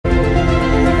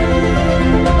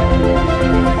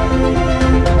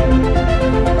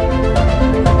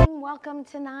welcome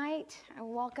tonight.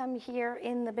 Welcome here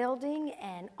in the building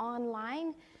and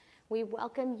online. We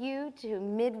welcome you to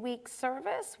midweek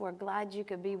service. We're glad you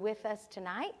could be with us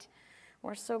tonight.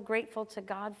 We're so grateful to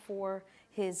God for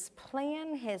his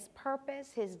plan, his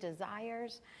purpose, his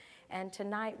desires, and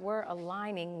tonight we're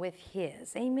aligning with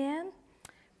his. Amen?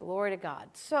 Glory to God.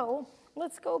 So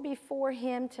let's go before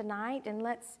him tonight and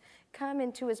let's come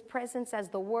into his presence as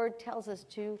the word tells us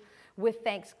to, with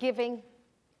thanksgiving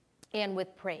and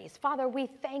with praise. Father, we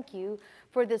thank you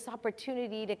for this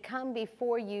opportunity to come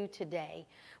before you today.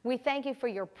 We thank you for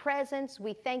your presence.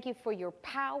 We thank you for your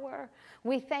power.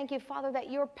 We thank you, Father,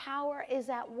 that your power is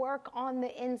at work on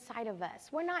the inside of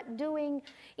us. We're not doing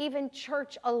even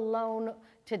church alone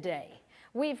today.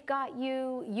 We've got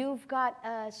you, you've got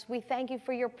us. We thank you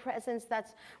for your presence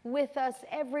that's with us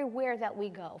everywhere that we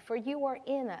go. For you are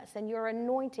in us and your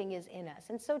anointing is in us.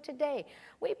 And so today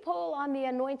we pull on the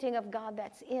anointing of God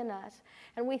that's in us.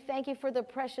 And we thank you for the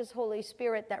precious Holy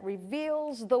Spirit that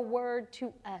reveals the word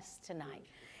to us tonight.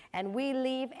 And we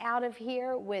leave out of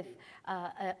here with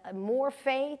more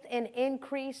faith, an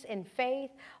increase in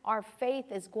faith. Our faith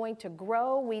is going to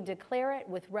grow. We declare it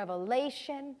with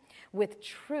revelation, with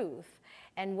truth,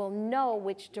 and we'll know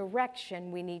which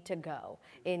direction we need to go.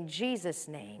 In Jesus'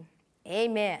 name,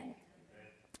 amen.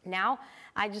 Now,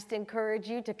 I just encourage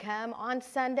you to come on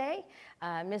Sunday.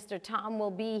 Mr. Tom will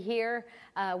be here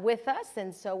with us,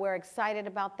 and so we're excited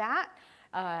about that.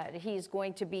 He's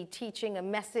going to be teaching a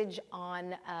message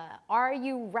on, are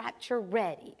you rapture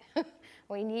ready?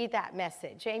 We need that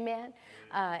message, amen?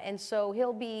 And so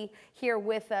he'll be here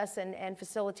with us and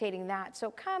facilitating that.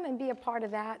 So come and be a part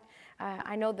of that.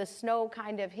 I know the snow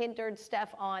kind of hindered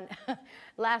stuff on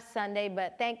last Sunday,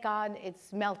 but thank God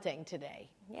it's melting today.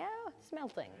 Yeah, it's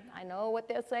melting. I know what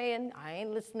they're saying. I ain't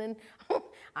listening.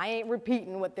 I ain't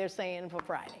repeating what they're saying for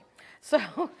Friday. So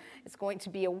it's going to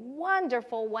be a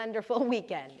wonderful, wonderful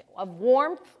weekend of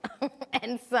warmth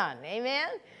and sun. Amen?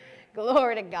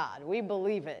 Glory to God. We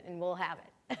believe it and we'll have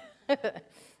it.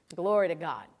 Glory to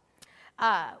God.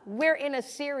 We're in a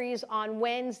series on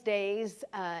Wednesdays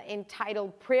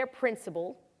entitled Prayer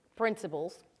Principles.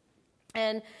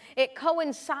 And it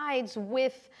coincides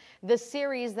with the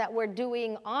series that we're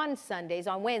doing on Sundays.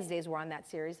 On Wednesdays, we're on that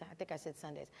series. I think I said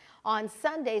Sundays. On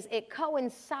Sundays, it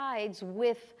coincides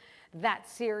with that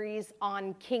series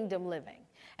on kingdom living.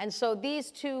 And so these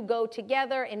two go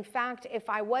together. In fact, if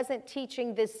I wasn't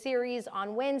teaching this series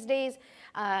on Wednesdays,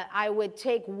 I would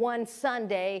take one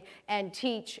Sunday and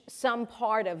teach some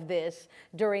part of this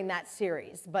during that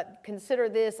series. But consider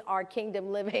this our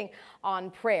kingdom living on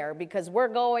prayer, because we're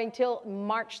going till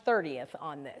March 30th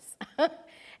on this.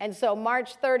 And so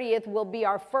March 30th will be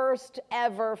our first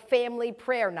ever family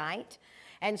prayer night.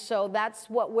 And so that's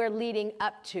what we're leading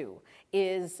up to,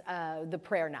 is the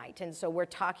prayer night. And so we're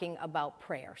talking about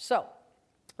prayer. So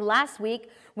last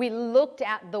week we looked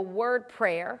at the word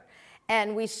prayer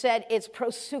and we said it's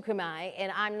proseuchomai,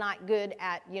 and I'm not good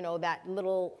at, that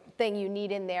little thing you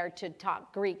need in there to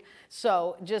talk Greek.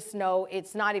 So just know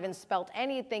it's not even spelt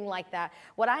anything like that.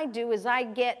 What I do is I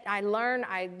do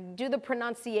the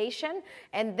pronunciation,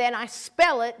 and then I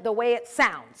spell it the way it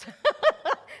sounds.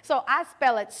 So I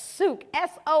spell it souk,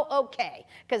 S-O-O-K,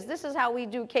 because this is how we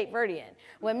do Cape Verdean.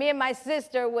 When me and my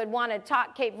sister would want to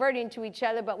talk Cape Verdean to each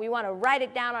other, but we want to write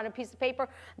it down on a piece of paper,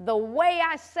 the way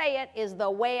I say it is the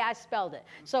way I spelled it.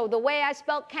 So the way I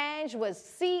spelled Cange was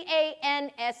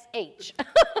C-A-N-S-H.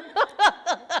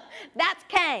 That's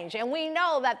Cange, and we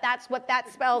know that that's what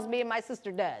that spells me and my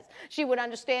sister does. She would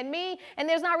understand me, and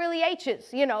there's not really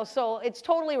H's, so it's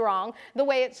totally wrong the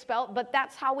way it's spelled, but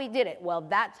that's how we did it. Well,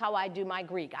 that's how I do my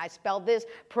Greek. I spelled this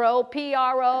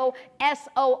P-R-O-S-O-O-K.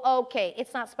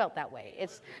 It's not spelled that way.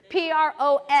 It's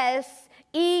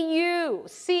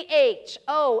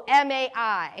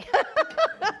P-R-O-S-E-U-C-H-O-M-A-I.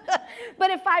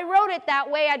 But if I wrote it that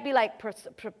way, I'd be like,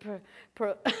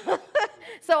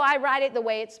 so I write it the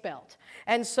way it's spelled.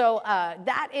 And so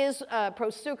that is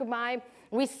proseuchomai.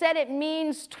 We said it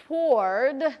means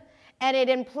toward, and it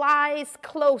implies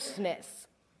closeness.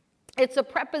 It's a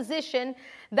preposition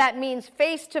that means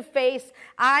face to face,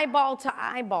 eyeball to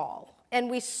eyeball. And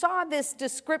we saw this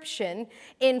description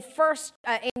in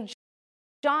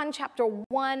John chapter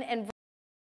 1 and verse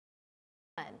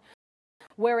 1,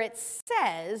 where it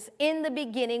says, in the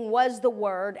beginning was the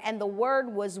Word, and the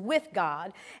Word was with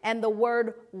God, and the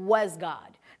Word was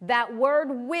God. That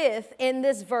word with in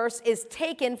this verse is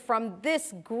taken from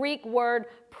this Greek word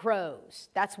pros.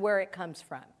 That's where it comes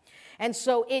from. And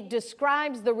so it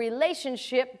describes the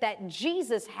relationship that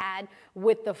Jesus had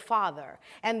with the Father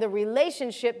and the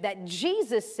relationship that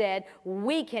Jesus said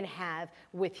we can have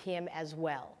with him as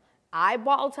well.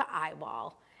 Eyeball to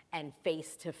eyeball and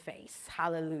face to face.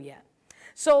 Hallelujah.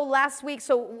 So last week,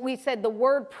 we said the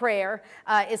word prayer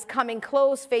is coming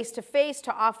close, face to face,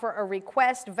 to offer a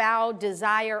request, vow,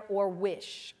 desire, or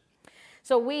wish.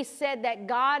 So we said that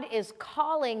God is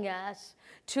calling us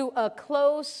to a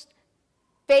close,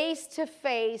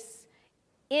 face-to-face,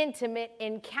 intimate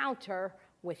encounter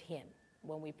with him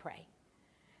when we pray.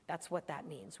 That's what that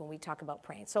means when we talk about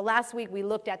praying. So last week we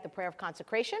looked at the prayer of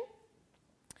consecration,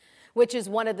 which is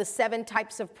one of the 7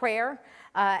 types of prayer.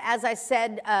 As I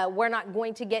said, we're not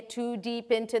going to get too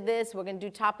deep into this. We're going to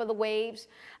do top of the waves,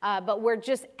 but we're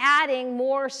just adding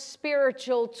more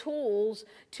spiritual tools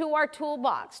to our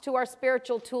toolbox, to our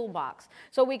spiritual toolbox,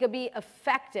 so we could be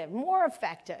effective, more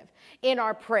effective in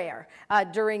our prayer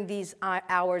during these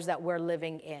hours that we're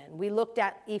living in. We looked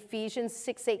at Ephesians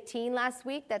 6:18 last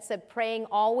week that said, praying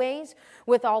always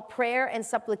with all prayer and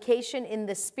supplication in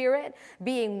the Spirit,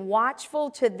 being watchful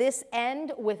to this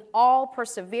end with all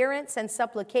perseverance and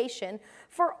supplication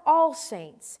for all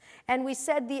saints. And we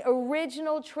said the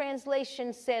original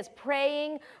translation says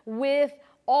praying with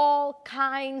all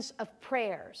kinds of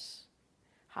prayers.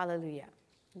 Hallelujah.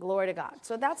 Glory to God.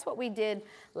 So that's what we did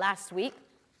last week.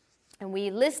 And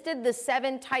we listed the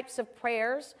 7 types of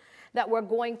prayers that we're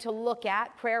going to look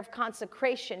at: prayer of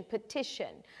consecration,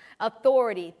 petition,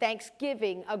 authority,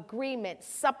 thanksgiving, agreement,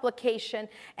 supplication,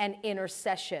 and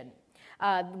intercession.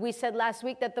 We said last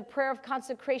week that the prayer of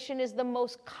consecration is the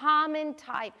most common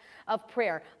type of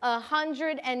prayer.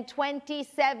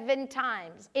 127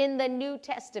 times in the New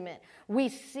Testament, we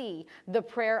see the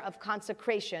prayer of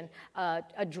consecration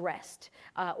addressed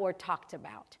or talked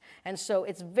about. And so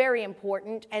it's very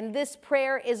important. And this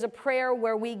prayer is a prayer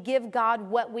where we give God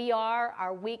what we are,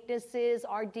 our weaknesses,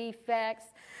 our defects,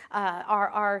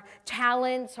 our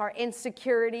talents, our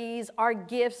insecurities, our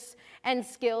gifts and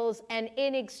skills, and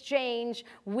in exchange,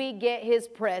 we get his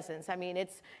presence. I mean,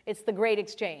 it's the great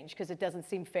exchange, because it doesn't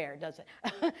seem fair, does it?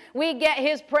 We get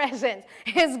his presence,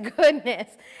 his goodness,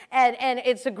 and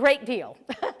it's a great deal.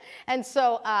 And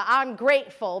so I'm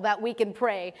grateful that we can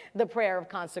pray the prayer of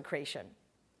consecration.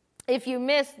 If you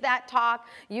missed that talk,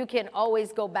 you can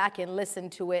always go back and listen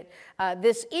to it.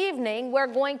 This evening, we're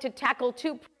going to tackle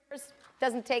 2 prayers.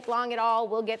 Doesn't take long at all.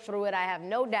 We'll get through it. I have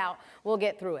no doubt we'll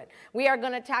get through it. We are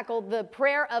going to tackle the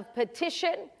prayer of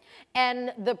petition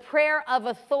and the prayer of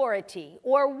authority,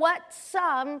 or what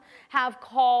some have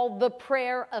called the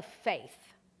prayer of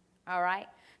faith. All right?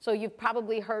 So you've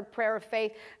probably heard prayer of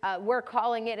faith. We're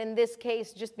calling it, in this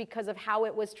case, just because of how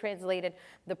it was translated,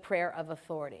 the prayer of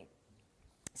authority.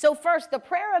 So first, the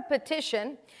prayer of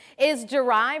petition is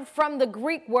derived from the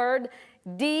Greek word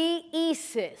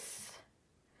deesis.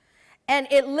 And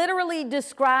it literally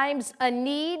describes a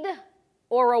need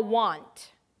or a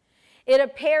want. It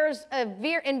appears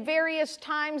in various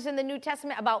times in the New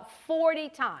Testament, about 40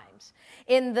 times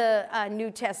in the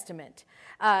New Testament.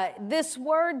 This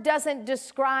word doesn't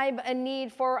describe a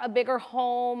need for a bigger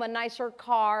home, a nicer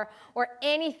car, or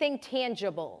anything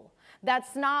tangible.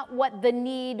 That's not what the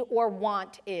need or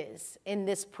want is in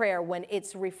this prayer when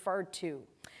it's referred to.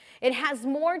 It has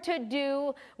more to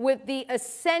do with the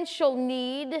essential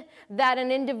need that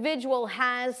an individual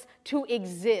has to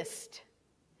exist.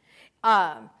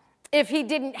 If he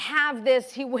didn't have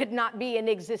this, he would not be in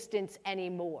existence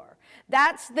anymore.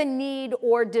 That's the need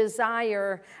or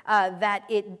desire that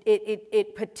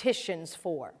it petitions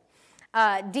for.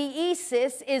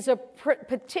 Deesis is a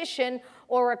petition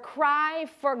or a cry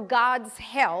for God's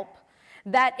help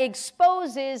that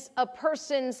exposes a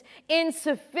person's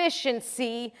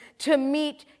insufficiency to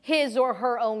meet his or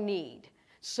her own need.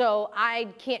 So I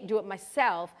can't do it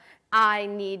myself. I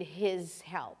need his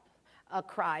help. A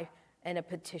cry and a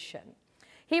petition.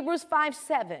 Hebrews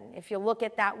 5:7, if you look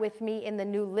at that with me in the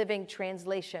New Living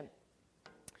Translation.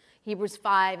 Hebrews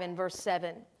 5 and verse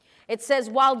 7. It says,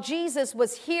 while Jesus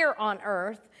was here on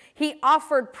earth, he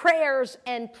offered prayers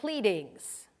and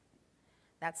pleadings.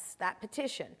 That's that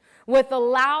petition. With a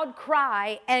loud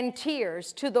cry and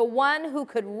tears to the one who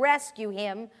could rescue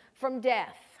him from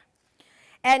death.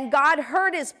 And God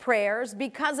heard his prayers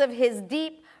because of his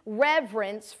deep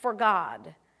reverence for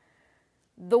God.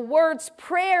 The word's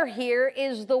prayer here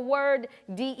is the word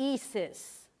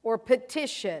deesis, or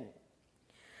petition.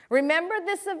 Remember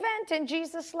this event in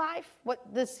Jesus' life, what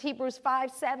this Hebrews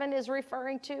 5:7 is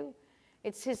referring to?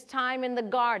 It's his time in the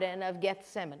Garden of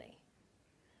Gethsemane.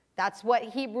 That's what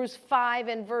Hebrews 5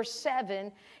 and verse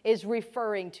 7 is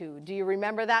referring to. Do you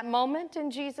remember that moment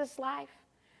in Jesus' life?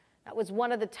 That was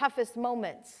one of the toughest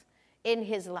moments in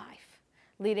his life,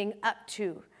 leading up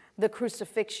to the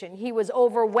crucifixion. He was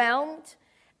overwhelmed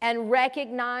and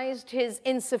recognized his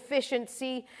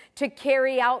insufficiency to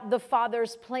carry out the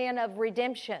Father's plan of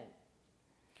redemption.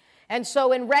 And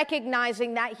so in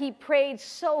recognizing that, he prayed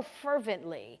so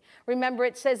fervently. Remember,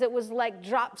 it says it was like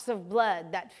drops of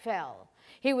blood that fell.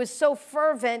 He was so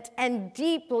fervent and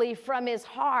deeply from his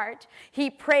heart, he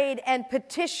prayed and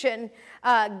petitioned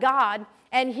God,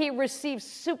 and he received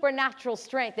supernatural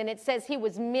strength. And it says he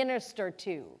was ministered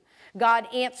to. God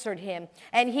answered him,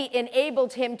 and he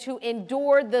enabled him to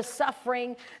endure the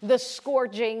suffering, the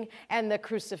scourging, and the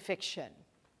crucifixion.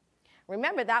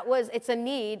 Remember, it's a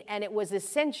need, and it was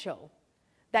essential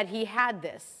that he had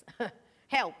this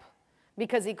help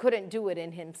because he couldn't do it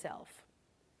in himself.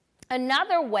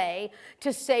 Another way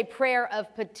to say prayer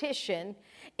of petition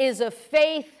is a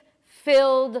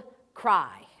faith-filled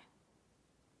cry.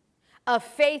 A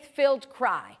faith-filled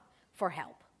cry for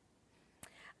help.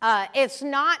 It's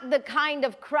not the kind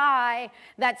of cry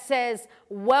that says,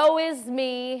 woe is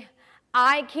me,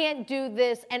 I can't do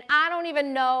this, and I don't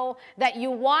even know that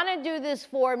you want to do this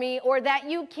for me or that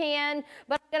you can,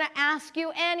 but I'm going to ask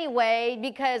you anyway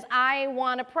because I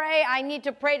want to pray. I need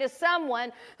to pray to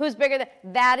someone who's bigger than...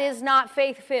 That is not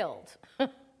faith-filled.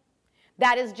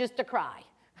 That is just a cry.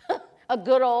 A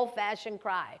good old-fashioned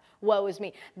cry. Woe is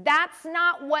me. That's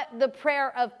not what the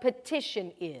prayer of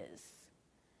petition is.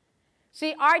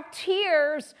 See, our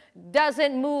tears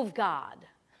doesn't move God.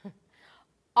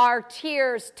 Our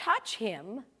tears touch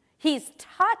him. He's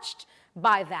touched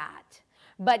by that,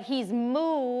 but he's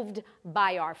moved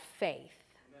by our faith.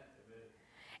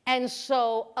 And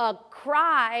so a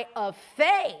cry of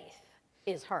faith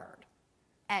is heard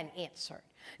and answered.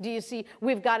 Do you see?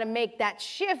 We've got to make that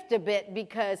shift a bit,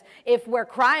 because if we're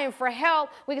crying for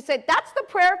help, we can say, that's the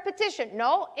prayer of petition.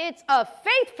 No, it's a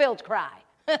faith-filled cry.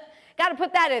 Got to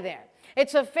put that in there.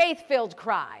 It's a faith-filled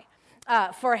cry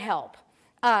for help.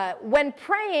 When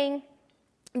praying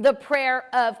the prayer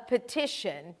of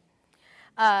petition,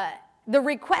 the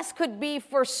request could be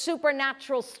for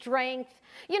supernatural strength.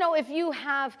 You know, if you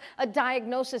have a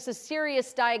diagnosis, a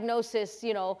serious diagnosis,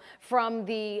 you know, from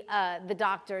the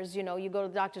doctors, you know, you go to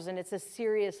the doctors and it's a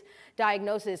serious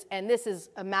diagnosis and this is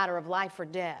a matter of life or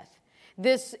death.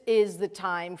 This is the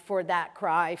time for that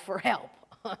cry for help.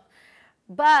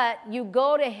 But you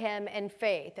go to him in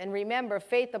faith. And remember,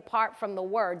 faith apart from the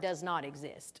word does not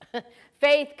exist.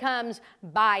 Faith comes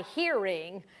by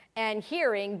hearing, and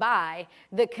hearing by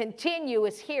the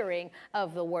continuous hearing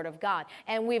of the word of God.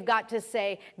 And we've got to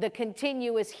say the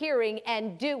continuous hearing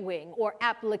and doing or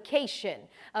application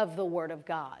of the word of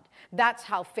God. That's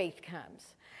how faith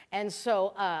comes. And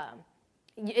so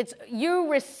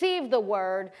you receive the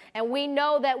word, and we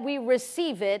know that we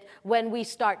receive it when we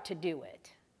start to do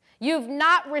it. You've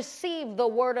not received the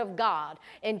word of God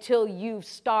until you've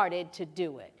started to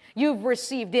do it. You've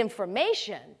received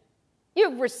information.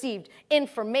 You've received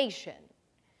information.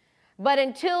 But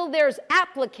until there's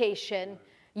application,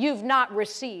 you've not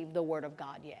received the word of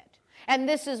God yet. And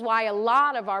this is why a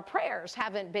lot of our prayers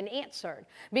haven't been answered.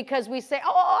 Because we say,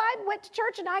 oh, I went to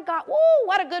church and I got, whoa,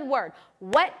 what a good word.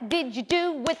 What did you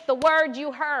do with the word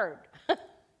you heard?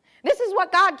 This is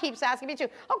what God keeps asking me to.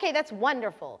 Okay, that's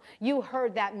wonderful. You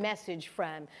heard that message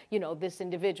from, you know, this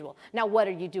individual. Now, what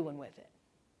are you doing with it?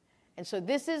 And so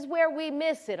this is where we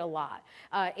miss it a lot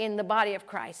in the body of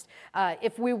Christ.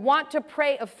 If we want to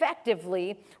pray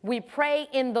effectively, we pray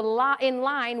in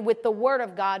line with the Word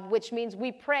of God, which means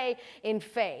we pray in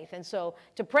faith. And so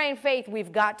to pray in faith,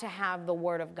 we've got to have the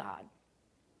Word of God.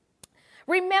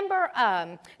 Remember,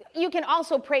 you can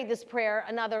also pray this prayer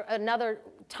another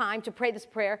time to pray this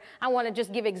prayer. I want to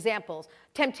just give examples.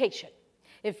 Temptation.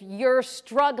 If you're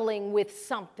struggling with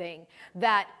something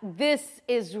that this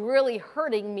is really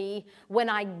hurting me when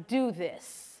I do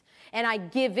this, and I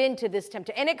give in to this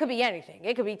temptation, and it could be anything.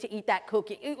 It could be to eat that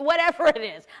cookie, whatever it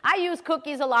is. I use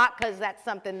cookies a lot because that's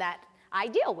something that I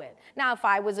deal with. Now, if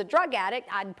I was a drug addict,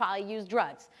 I'd probably use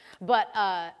drugs. But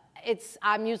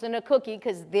I'm using a cookie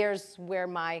because there's where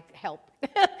my help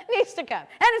needs to come.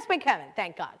 And it's been coming,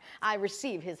 thank God. I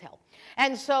receive his help.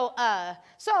 And so,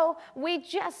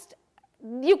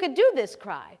 you could do this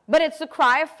cry, but it's a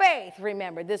cry of faith,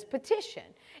 remember, this petition.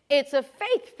 It's a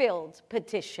faith-filled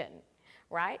petition,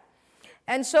 right?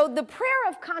 And so the prayer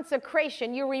of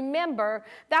consecration, you remember,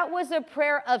 that was a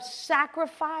prayer of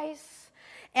sacrifice,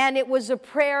 and it was a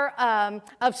prayer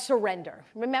of surrender.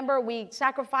 Remember, we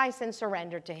sacrifice and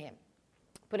surrender to him,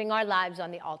 putting our lives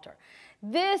on the altar.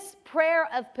 This prayer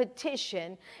of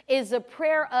petition is a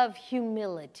prayer of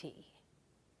humility.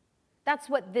 That's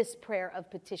what this prayer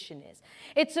of petition is.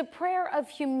 It's a prayer of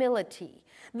humility.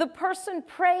 The person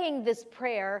praying this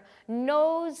prayer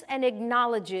knows and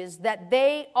acknowledges that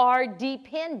they are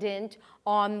dependent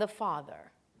on the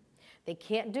Father. They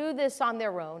can't do this on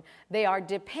their own. They are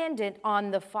dependent on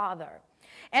the Father.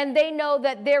 And they know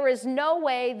that there is no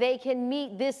way they can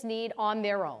meet this need on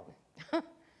their own.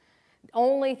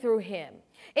 Only through Him.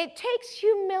 It takes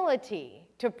humility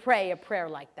to pray a prayer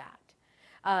like that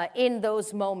in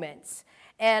those moments.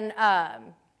 And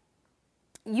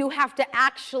you have to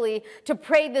actually, to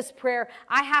pray this prayer,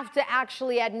 I have to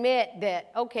actually admit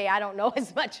that, okay, I don't know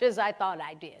as much as I thought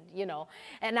I did, you know.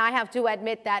 And I have to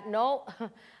admit that, no,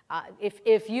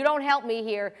 if you don't help me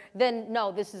here, then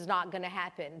no, this is not going to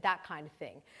happen, that kind of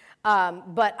thing.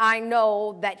 But I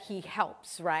know that He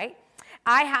helps, right?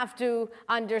 I have to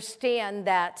understand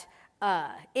that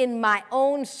in my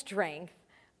own strength,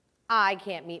 I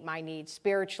can't meet my needs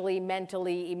spiritually,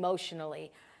 mentally, emotionally.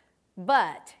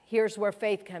 But here's where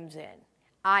faith comes in.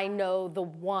 I know the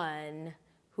one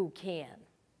who can.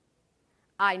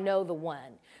 I know the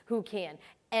one who can.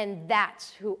 And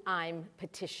that's who I'm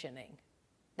petitioning.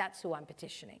 That's who I'm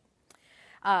petitioning.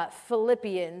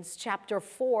 Philippians chapter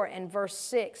 4 and verse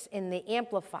 6 in the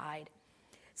Amplified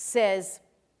says,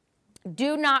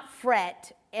 do not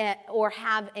fret or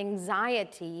have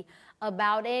anxiety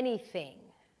about anything,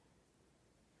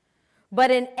 but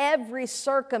in every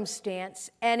circumstance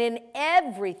and in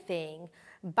everything,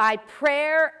 by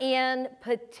prayer and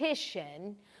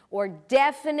petition or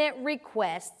definite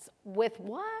requests with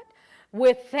what?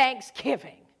 With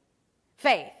thanksgiving.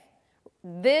 Faith.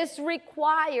 This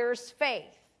requires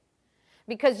faith.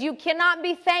 Because you cannot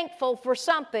be thankful for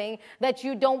something that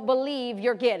you don't believe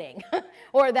you're getting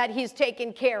or that He's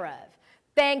taken care of.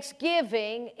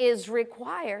 Thanksgiving is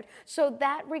required, so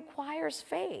that requires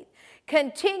faith.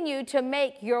 Continue to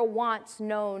make your wants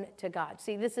known to God.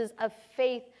 See, this is a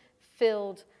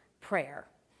faith-filled prayer,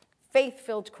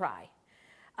 faith-filled cry.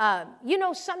 You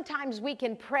know, sometimes we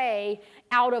can pray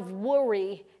out of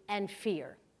worry and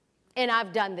fear. And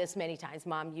I've done this many times.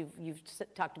 Mom, you've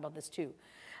talked about this too.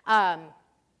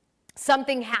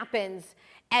 Something happens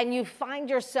and you find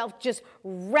yourself just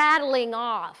rattling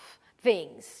off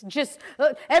things. Just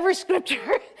every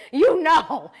scripture you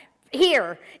know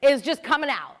here is just coming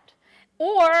out.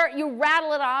 Or you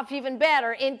rattle it off even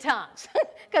better in tongues,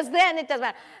 because then it doesn't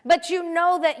matter. But you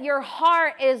know that your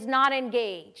heart is not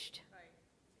engaged.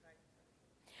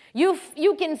 You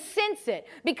can sense it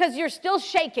because you're still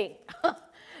shaking.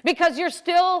 Because you're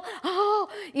still,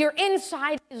 your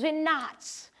inside is in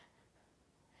knots.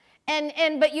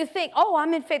 But you think, oh,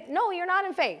 I'm in faith. No, you're not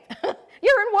in faith.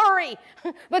 You're in worry.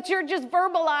 But you're just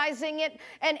verbalizing it.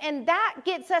 And that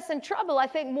gets us in trouble, I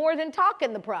think, more than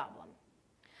talking the problem.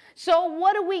 So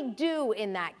what do we do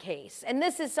in that case? And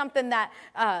this is something that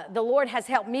the Lord has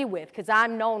helped me with, because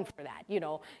I'm known for that. You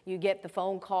know, you get the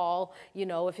phone call, you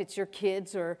know, if it's your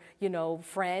kids or, you know,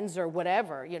 friends or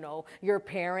whatever, you know, your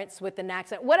parents with an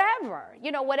accident, whatever,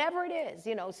 you know, whatever it is,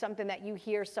 you know, something that you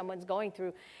hear someone's going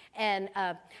through. And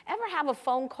ever have a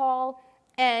phone call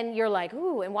and you're like,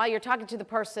 ooh, and while you're talking to the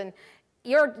person,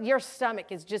 your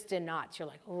stomach is just in knots. You're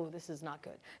like, oh, this is not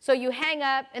good. So you hang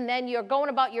up, and then you're going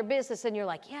about your business, and you're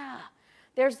like, yeah,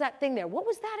 there's that thing there. What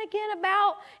was that again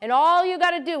about? And all you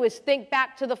got to do is think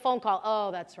back to the phone call. Oh,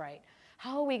 that's right.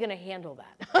 How are we going to handle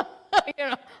that? You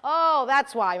know, oh,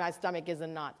 that's why my stomach is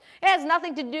in knots. It has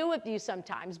nothing to do with you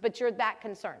sometimes, but you're that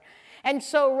concerned. And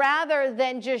so rather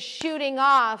than just shooting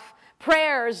off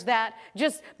prayers that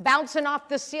just bouncing off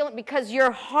the ceiling, because your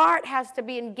heart has to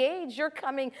be engaged, you're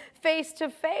coming face to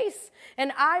face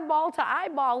and eyeball to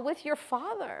eyeball with your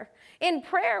Father in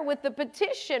prayer, with the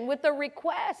petition, with the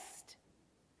request.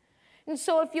 And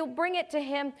so if you'll bring it to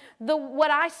Him,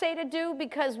 what I say to do,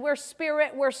 because we're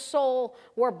spirit, we're soul,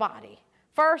 we're body.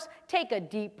 First, take a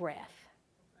deep breath.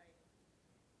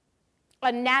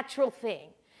 A natural thing.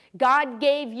 God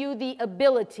gave you the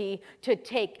ability to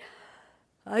take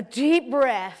a deep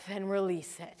breath and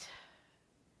release it.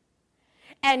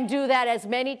 And do that as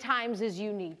many times as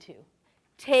you need to.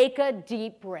 Take a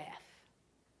deep breath.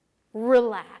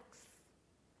 Relax.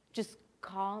 Just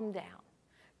calm down.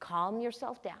 Calm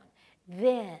yourself down.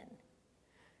 Then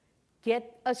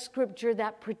get a scripture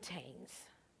that pertains.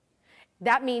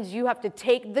 That means you have to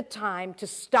take the time to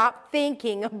stop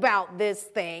thinking about this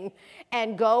thing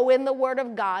and go in the Word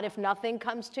of God if nothing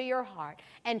comes to your heart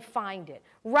and find it.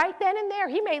 Right then and there,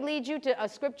 He may lead you to a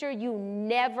scripture you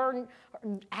never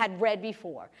had read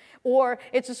before. Or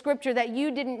it's a scripture that you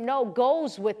didn't know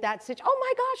goes with that situation. Oh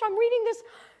my gosh, I'm reading this.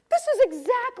 This is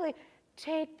exactly.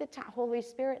 Take the time. Holy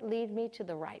Spirit, lead me to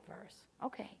the right verse.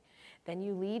 Okay. Then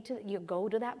you go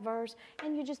to that verse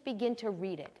and you just begin to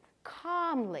read it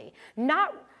calmly.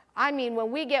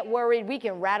 When we get worried, we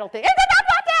can rattle things.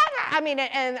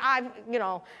 And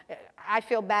I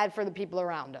feel bad for the people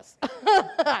around us.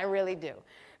 I really do.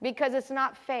 Because it's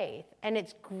not faith, and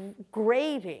it's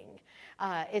grating.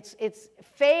 It's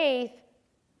faith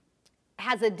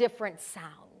has a different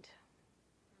sound.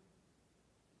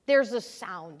 There's a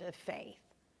sound of faith.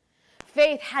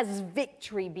 Faith has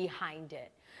victory behind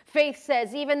it. Faith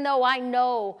says, even though I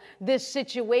know this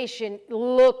situation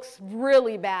looks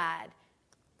really bad,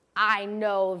 I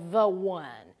know the one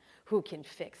who can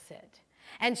fix it.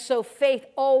 And so faith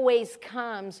always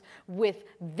comes with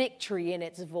victory in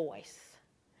its voice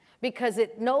because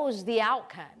it knows the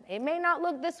outcome. It may not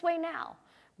look this way now,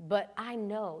 but I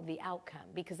know the outcome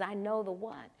because I know the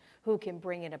one who can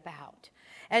bring it about.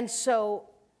 And so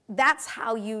that's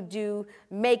how you do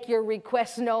make your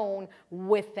requests known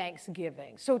with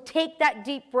thanksgiving. So take that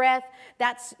deep breath.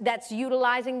 That's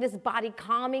utilizing this body,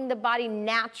 calming the body,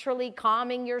 naturally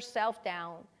calming yourself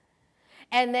down.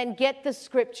 And then get the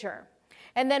scripture.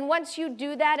 And then once you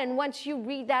do that and once you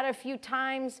read that a few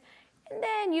times,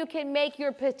 then you can make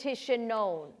your petition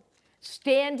known,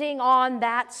 standing on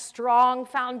that strong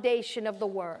foundation of the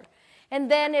word. And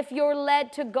then if you're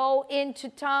led to go into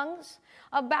tongues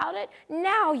about it,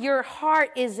 now your heart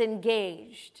is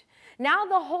engaged. Now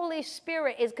the Holy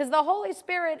Spirit is, because the Holy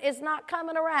Spirit is not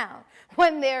coming around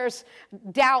when there's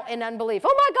doubt and unbelief.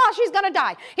 Oh my gosh, he's going to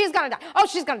die. He's going to die. Oh,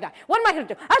 she's going to die. What am I going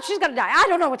to do? Oh, she's going to die. I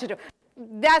don't know what to do.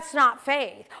 That's not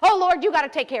faith. Oh, Lord, you got to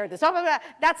take care of this. Oh,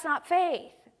 that's not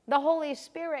faith. The Holy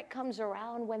Spirit comes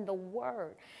around when the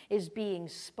word is being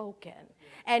spoken,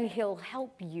 and he'll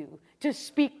help you to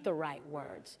speak the right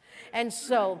words. And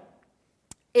so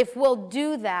if we'll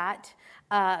do that,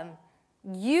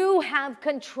 you have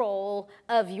control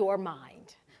of your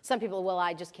mind. Some people, well,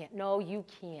 I just can't. No, you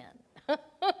can.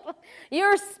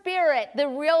 Your spirit, the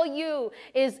real you,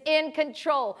 is in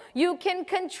control. You can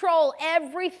control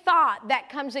every thought that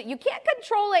comes in. You can't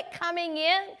control it coming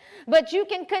in, but you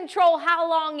can control how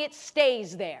long it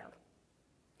stays there.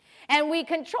 And we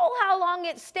control how long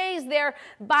it stays there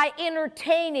by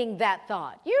entertaining that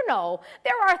thought. You know,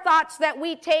 there are thoughts that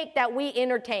we take that we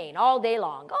entertain all day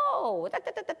long. Oh, if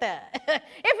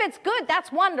it's good,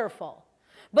 that's wonderful.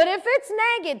 But if it's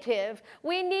negative,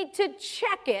 we need to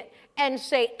check it and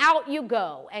say, out you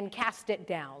go, and cast it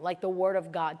down, like the Word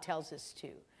of God tells us to.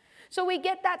 So we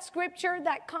get that scripture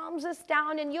that calms us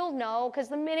down, and you'll know, because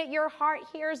the minute your heart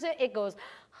hears it, it goes,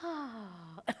 ah.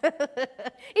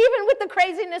 Even with the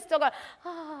craziness, still go,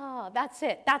 ah, that's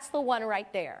it. That's the one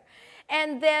right there.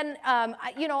 And then,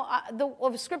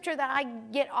 the scripture that I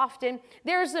get often,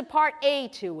 there's a part A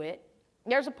to it.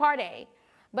 There's a part A.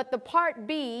 But the part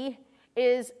B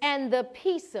is, and the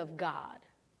peace of God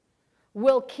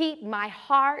will keep my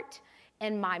heart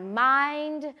and my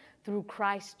mind through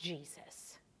Christ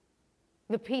Jesus.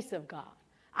 The peace of God.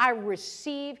 I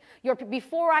receive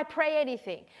before I pray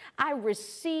anything, I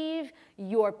receive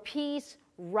your peace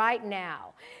right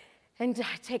now. And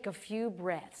I take a few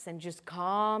breaths and just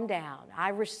calm down. I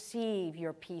receive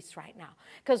your peace right now.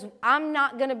 Because I'm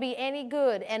not going to be any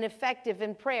good and effective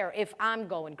in prayer if I'm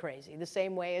going crazy the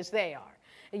same way as they are.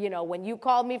 You know, when you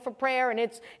call me for prayer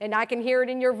and I can hear it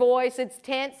in your voice, it's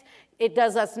tense. It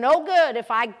does us no good if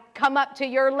I come up to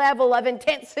your level of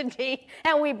intensity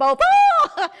and we both,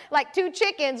 like two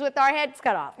chickens with our heads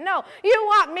cut off. No, you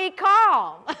want me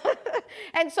calm.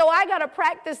 And so I got to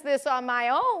practice this on my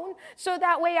own so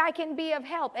that way I can be of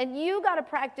help. And you got to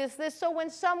practice this so when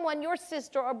someone, your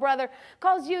sister or brother,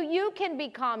 calls you, you can be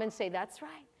calm and say, that's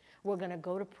right. We're going to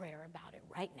go to prayer about it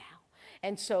right now.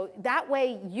 And so that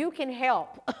way you can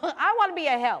help. I want to be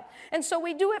a help. And so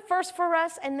we do it first for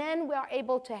us, and then we are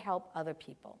able to help other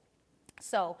people.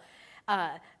 So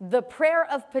the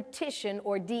prayer of petition,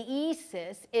 or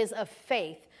deesis, is a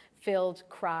faith-filled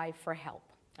cry for help.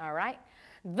 All right?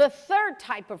 The third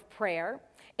type of prayer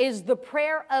is the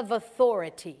prayer of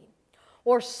authority,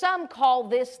 or some call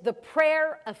this the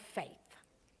prayer of faith.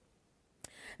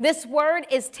 This word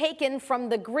is taken from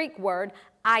the Greek word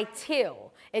aiteo.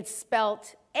 It's spelled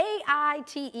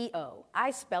A-I-T-E-O.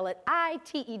 I spell it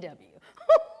I-T-E-W.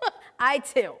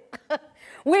 Aiteo.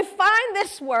 We find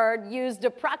this word used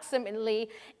approximately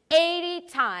 80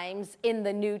 times in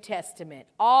the New Testament,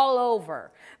 all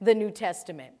over the New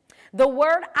Testament. The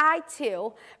word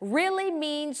aiteo really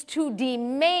means to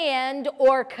demand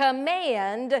or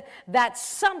command that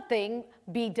something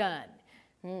be done.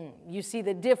 You see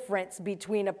the difference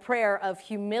between a prayer of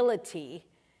humility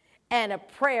and a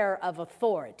prayer of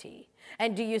authority.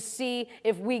 And do you see,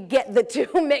 if we get the two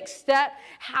mixed up,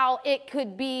 how it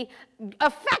could be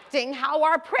affecting how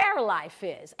our prayer life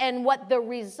is and what the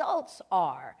results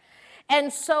are?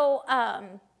 And so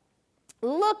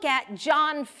look at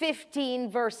John 15,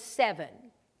 verse 7.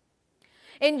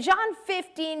 In John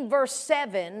 15, verse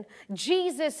 7,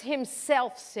 Jesus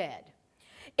himself said,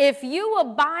 "If you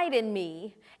abide in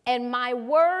me and my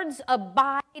words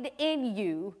abide in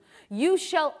you, you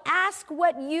shall ask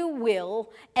what you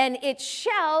will, and it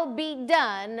shall be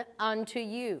done unto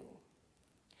you."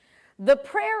 The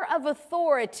prayer of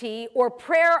authority or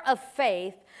prayer of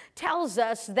faith tells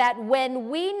us that when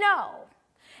we know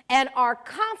and are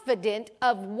confident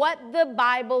of what the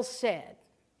Bible said,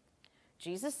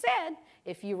 Jesus said,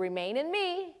 "If you remain in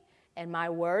me and my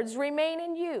words remain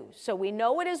in you." So we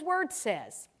know what his word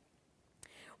says.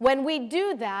 When we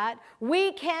do that,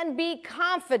 we can be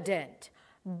confident,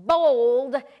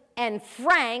 bold, and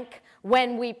frank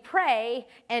when we pray,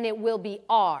 and it will be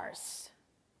ours.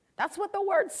 That's what the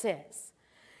word says.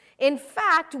 In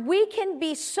fact, we can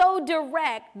be so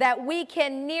direct that we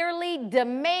can nearly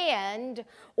demand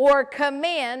or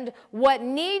command what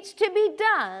needs to be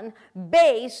done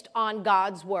based on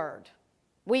God's word.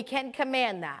 We can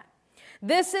command that.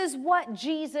 This is what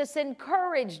Jesus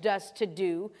encouraged us to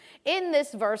do in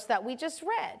this verse that we just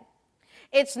read.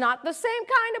 It's not the same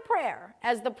kind of prayer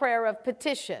as the prayer of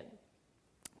petition,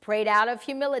 prayed out of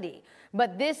humility,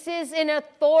 but this is an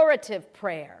authoritative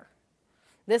prayer.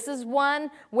 This is one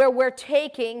where we're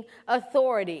taking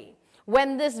authority.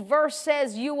 When this verse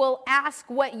says, "You will ask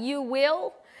what you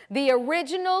will," the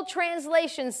original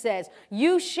translation says,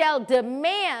 "You shall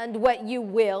demand what you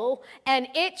will, and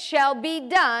it shall be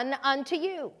done unto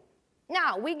you."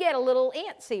 Now, we get a little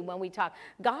antsy when we talk,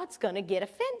 God's going to get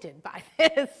offended by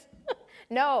this.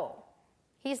 No,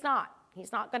 he's not.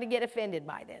 He's not going to get offended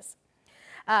by this.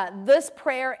 This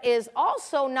prayer is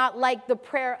also not like the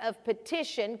prayer of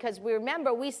petition, because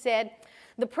we said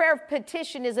the prayer of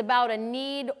petition is about a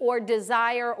need or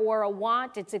desire or a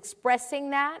want. It's expressing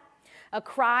that, a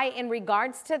cry in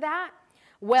regards to that.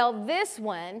 Well, this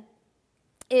one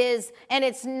is, and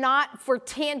it's not for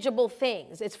tangible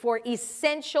things. It's for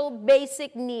essential,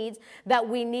 basic needs that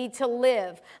we need to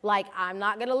live. Like, I'm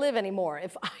not going to live anymore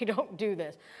if I don't do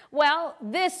this. Well,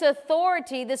 this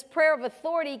authority, this prayer of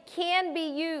authority can be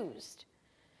used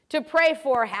to pray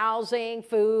for housing,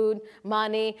 food,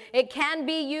 money. It can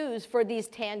be used for these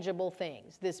tangible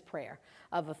things, this prayer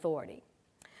of authority.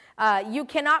 You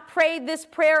cannot pray this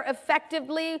prayer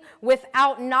effectively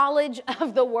without knowledge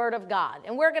of the Word of God.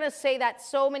 And we're going to say that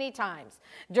so many times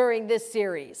during this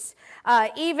series.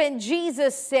 Even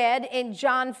Jesus said in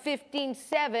John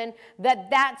 15:7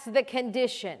 that that's the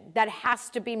condition that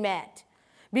has to be met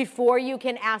before you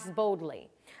can ask boldly.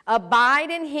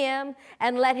 Abide in him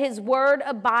and let his word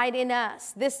abide in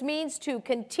us. This means to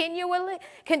continue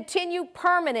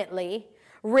permanently,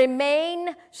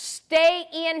 remain, stay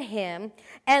in him,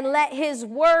 and let his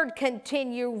word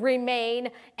continue,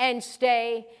 remain, and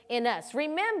stay in us.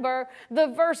 Remember the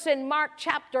verse in Mark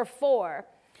chapter 4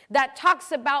 that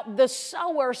talks about the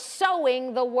sower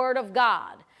sowing the word of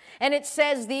God. And it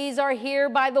says, these are here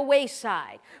by the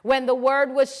wayside. When the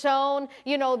word was sown,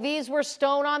 these were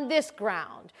sown on this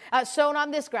ground,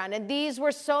 and these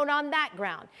were sown on that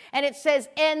ground. And it says,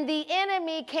 and the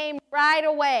enemy came right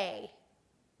away.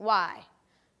 Why?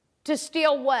 To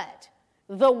steal what?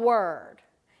 The word.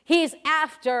 He's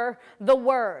after the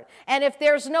word. And if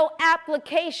there's no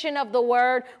application of the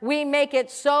word, we make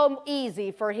it so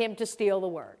easy for him to steal the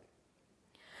word.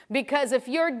 Because if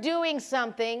you're doing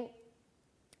something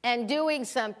and doing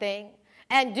something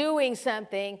and doing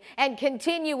something and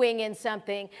continuing in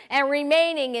something and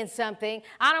remaining in something,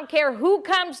 I don't care who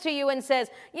comes to you and says,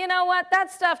 you know what,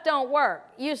 that stuff don't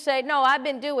work. You say, no, I've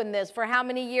been doing this for how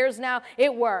many years now?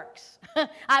 It works.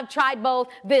 I've tried both.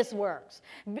 This works.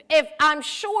 If I'm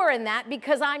sure in that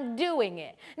because I'm doing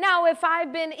it. Now, if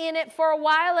I've been in it for a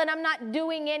while and I'm not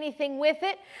doing anything with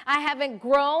it, I haven't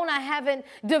grown, I haven't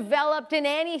developed in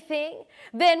anything,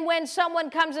 then when someone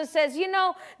comes and says,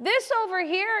 this over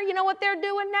here, you know what they're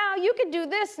doing now? You can do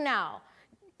this now.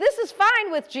 This is fine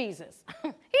with Jesus.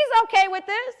 He's okay with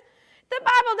this. The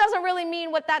Bible doesn't really mean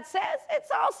what that says. It's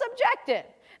all subjective.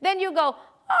 Then you go,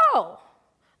 oh,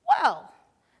 well,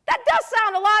 that does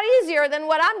sound a lot easier than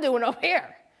what I'm doing over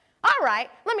here. All right,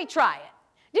 let me try it.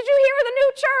 Did you hear the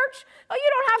new church? Oh,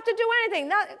 you don't have to do anything.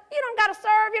 No, you don't got to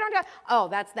serve. You don't got. Oh,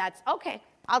 that's okay.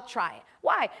 I'll try it.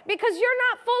 Why? Because you're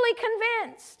not fully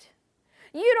convinced.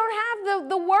 You don't have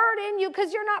the word in you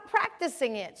because you're not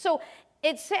practicing it. So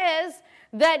it says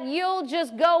that you'll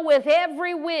just go with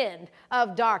every wind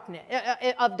of darkness,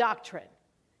 of doctrine.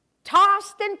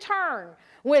 tossed and turned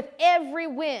with every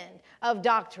wind of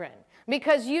doctrine,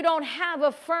 because you don't have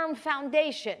a firm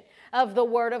foundation of the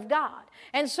Word of God.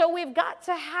 And so we've got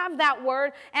to have that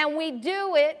Word, and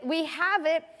we have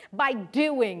it by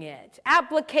doing it.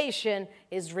 Application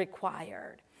is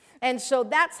required. And so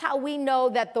that's how we know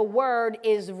that the Word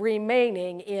is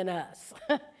remaining in us.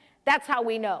 That's how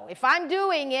we know. If I'm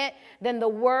doing it, then the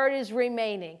Word is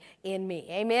remaining in me.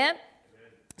 Amen?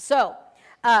 So,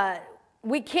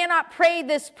 we cannot pray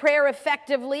this prayer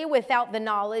effectively without the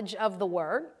knowledge of the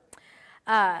Word.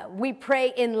 We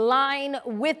pray in line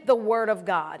with the Word of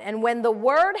God. And when the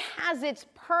Word has its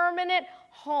permanent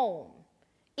home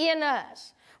in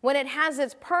us, when it has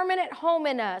its permanent home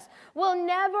in us, we'll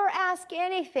never ask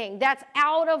anything that's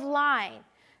out of line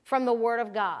from the Word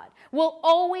of God. We'll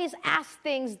always ask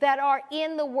things that are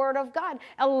in the Word of God,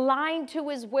 aligned to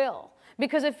His will.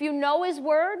 Because if you know His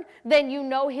Word, then you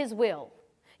know His will.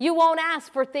 You won't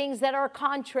ask for things that are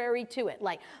contrary to it.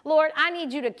 Like, Lord, I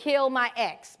need you to kill my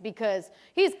ex because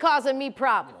he's causing me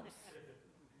problems.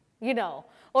 You know,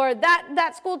 or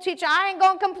that school teacher, I ain't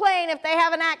going to complain if they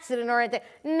have an accident or anything.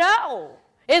 No.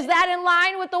 Is that in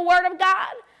line with the Word of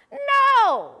God?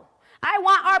 No. I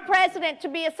want our president to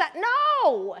be a...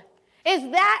 No. Is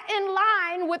that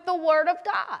in line with the Word of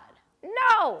God?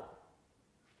 No.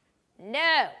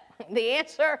 No. The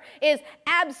answer is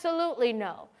absolutely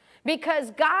no.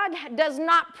 Because God does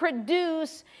not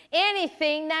produce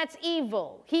anything that's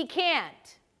evil. He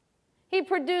can't. He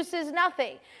produces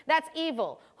nothing that's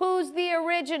evil. Who's the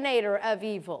originator of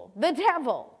evil? The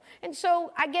devil. And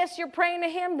so I guess you're praying to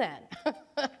him then.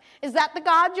 Is that the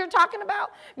God you're talking about?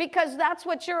 Because that's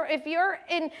what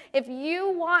if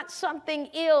you want something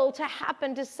ill to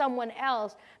happen to someone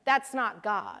else, that's not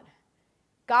God.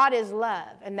 God is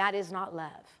love, and that is not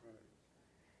love.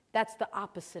 That's the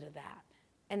opposite of that.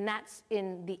 And that's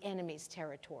in the enemy's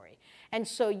territory. And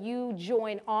so you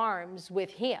join arms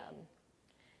with him,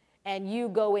 and you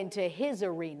go into his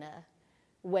arena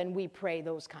when we pray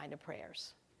those kind of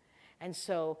prayers. And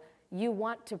so you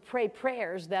want to pray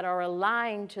prayers that are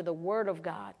aligned to the Word of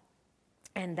God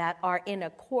and that are in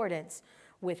accordance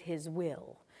with his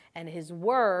will. And his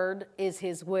Word is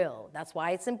his will. That's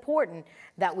why it's important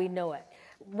that we know it.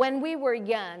 When we were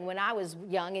young, when I was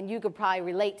young, and you could probably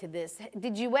relate to this,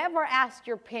 did you ever ask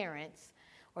your parents,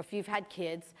 or if you've had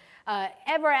kids,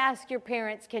 ever ask your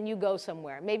parents, can you go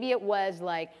somewhere? Maybe it was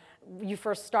like you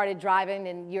first started driving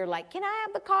and you're like, can I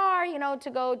have the car, to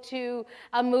go to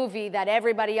a movie that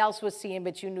everybody else was seeing,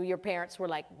 but you knew your parents were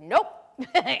like, nope.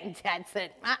 Dad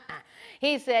said,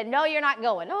 He said, no, you're not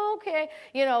going. Oh, okay.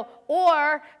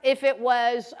 Or if it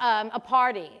was a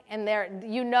party and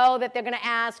you know that they're going to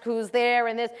ask who's there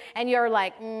and this, and you're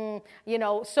like,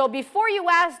 So before you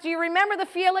ask, do you remember the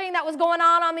feeling that was going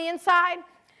on the inside?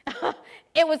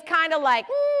 It was kind of like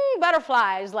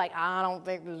butterflies, like, I don't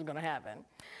think this is going to happen.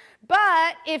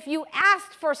 But if you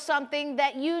asked for something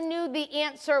that you knew the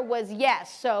answer was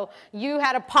yes, so you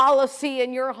had a policy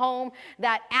in your home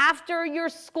that after your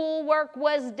schoolwork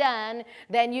was done,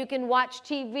 then you can watch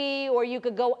TV or you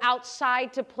could go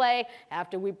outside to play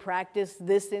after we practiced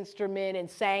this instrument and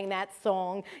sang that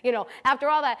song, after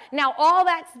all that. Now all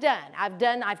that's done.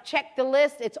 I've checked the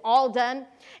list, it's all done,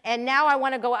 and now I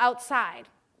want to go outside.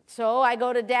 So I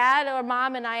go to dad or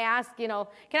mom and I ask, can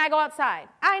I go outside?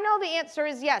 I know the answer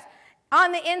is yes.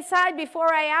 On the inside,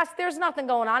 before I ask, there's nothing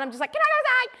going on. I'm just like, can I go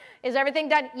outside? Is everything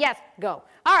done? Yes, go.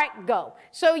 All right, go.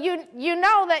 So you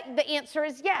know that the answer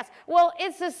is yes. Well,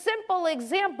 it's a simple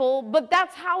example, but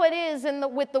that's how it is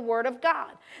with the Word of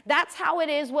God. That's how it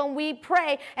is when we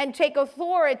pray and take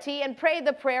authority and pray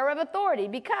the prayer of authority.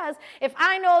 Because if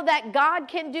I know that God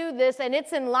can do this and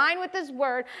it's in line with His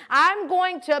Word, I'm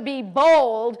going to be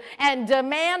bold and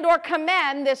demand or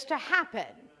command this to happen.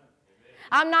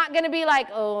 I'm not going to be like,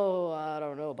 oh, I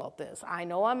don't know about this. I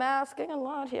know I'm asking a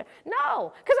lot here.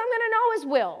 No, because I'm going to know His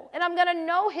will, and I'm going to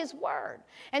know His Word.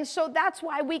 And so that's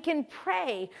why we can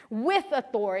pray with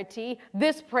authority,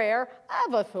 this prayer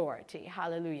of authority.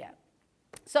 Hallelujah.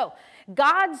 So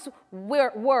God's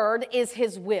Word is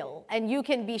His will, and you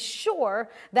can be sure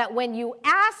that when you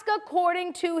ask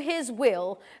according to His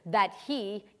will, that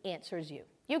He answers you.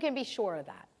 You can be sure of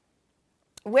that.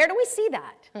 Where do we see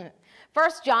that? 1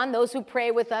 John, those who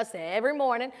pray with us every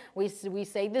morning, we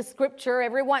say this scripture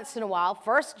every once in a while.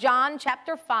 1 John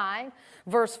chapter 5,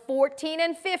 verse 14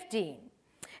 and 15.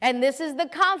 And this is the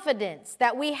confidence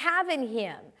that we have in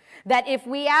Him, that if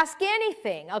we ask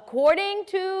anything according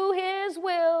to His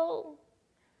will,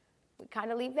 we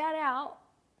kind of leave that out.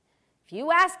 If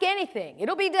you ask anything,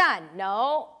 it'll be done.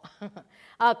 No.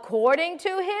 According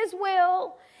to His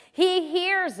will, He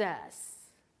hears us.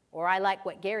 Or I like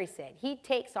what Gary said. He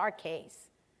takes our case,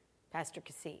 Pastor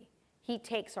Cassie. He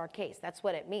takes our case. That's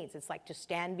what it means. It's like to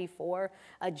stand before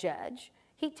a judge.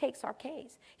 He takes our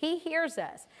case. He hears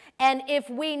us. And if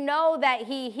we know that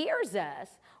he hears us,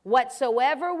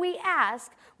 whatsoever we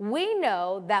ask, we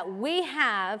know that we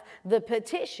have the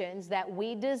petitions that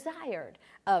we desired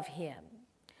of him.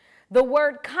 The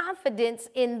word confidence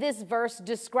in this verse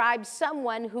describes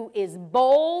someone who is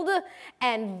bold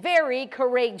and very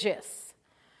courageous.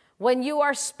 When you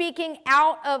are speaking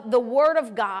out of the word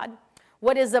of God,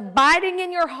 what is abiding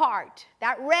in your heart,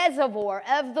 that reservoir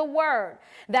of the word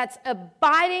that's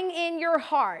abiding in your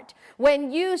heart,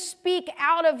 when you speak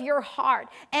out of your heart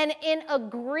and in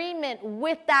agreement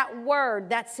with that word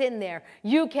that's in there,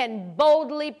 you can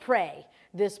boldly pray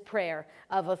this prayer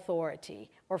of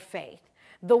authority or faith.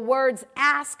 The words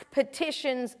ask,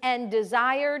 petitions, and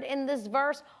desired in this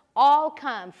verse all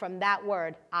come from that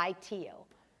word, aiteo,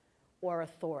 or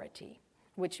authority,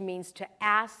 which means to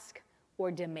ask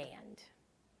or demand.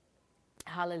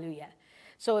 Hallelujah.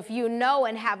 So if you know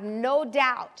and have no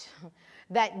doubt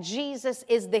that Jesus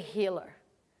is the healer,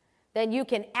 then you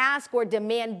can ask or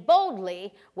demand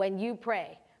boldly when you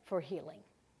pray for healing.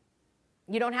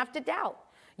 You don't have to doubt.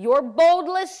 Your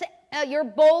boldness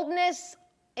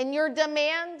and your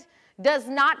demand does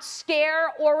not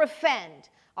scare or offend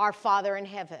our Father in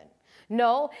heaven.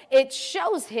 No, it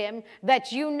shows him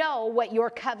that you know what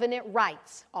your covenant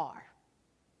rights are.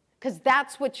 Because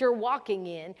that's what you're walking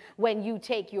in when you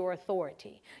take your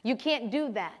authority. You can't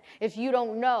do that if you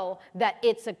don't know that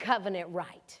it's a covenant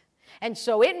right. And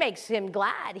so it makes him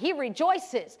glad. He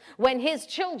rejoices when his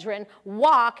children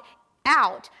walk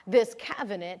out this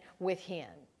covenant with him.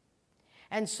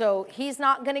 And so he's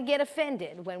not going to get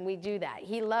offended when we do that.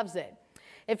 He loves it.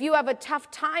 If you have a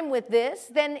tough time with this,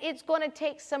 then it's going to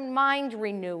take some mind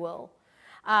renewal.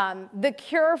 The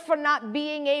cure for not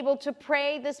being able to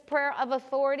pray this prayer of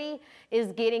authority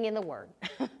is getting in the Word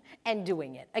and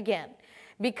doing it again,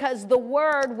 because the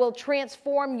Word will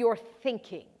transform your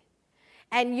thinking,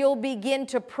 and you'll begin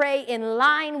to pray in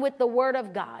line with the Word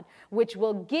of God, which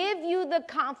will give you the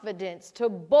confidence to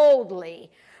boldly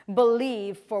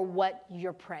believe for what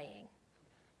you're praying.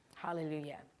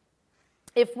 Hallelujah.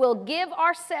 If we'll give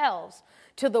ourselves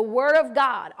to the Word of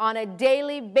God on a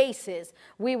daily basis,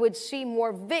 we would see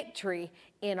more victory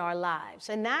in our lives.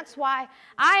 And that's why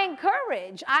I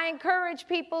encourage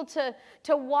people to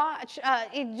watch,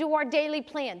 do our daily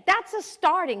plan. That's a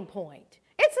starting point.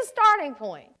 It's a starting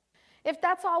point. If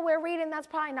that's all we're reading, that's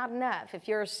probably not enough if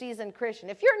you're a seasoned Christian.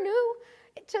 If you're new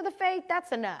to the faith,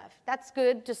 that's enough. That's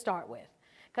good to start with.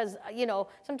 Because,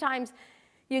 sometimes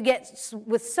you get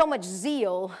with so much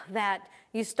zeal that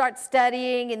you start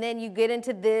studying and then you get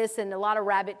into this and a lot of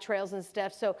rabbit trails and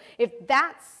stuff. So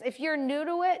if you're new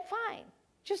to it, fine.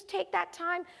 Just take that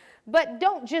time. But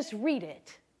don't just read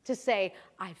it to say,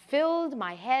 I filled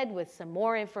my head with some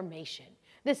more information.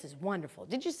 This is wonderful.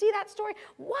 Did you see that story?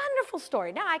 Wonderful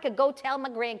story. Now I could go tell my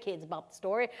grandkids about the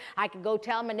story. I could go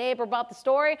tell my neighbor about the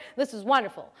story. This is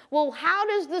wonderful. Well, how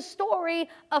does the story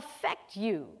affect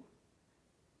you?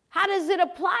 How does it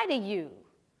apply to you?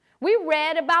 We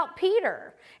read about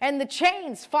Peter and the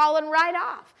chains falling right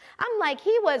off. I'm like,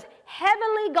 he was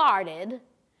heavily guarded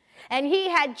and he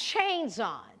had chains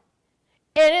on.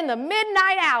 And in the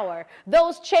midnight hour,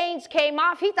 those chains came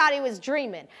off. He thought he was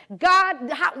dreaming. God,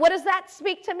 what does that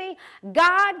speak to me?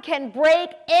 God can break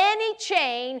any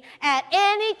chain at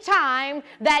any time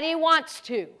that he wants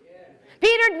to.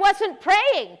 Peter wasn't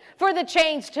praying for the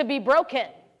chains to be broken.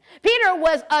 Peter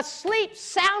was asleep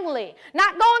soundly,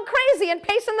 not going crazy and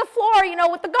pacing the floor,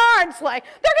 with the guards like,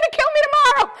 they're going to kill me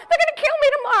tomorrow. They're going to kill me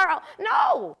tomorrow.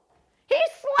 No. He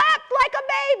slept like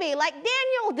a baby, like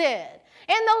Daniel did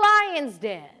in the lion's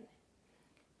den.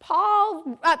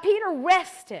 Peter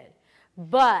rested,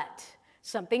 but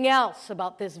something else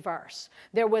about this verse.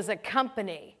 There was a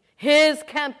company, his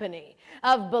company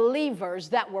of believers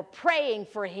that were praying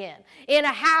for him in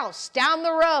a house down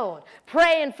the road,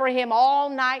 praying for him all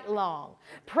night long,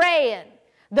 praying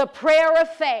the prayer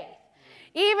of faith.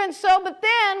 Even so, but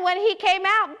then when he came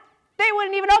out, they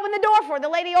wouldn't even open the door for it. The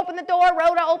lady opened the door,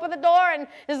 Rhoda opened the door, and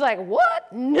is like,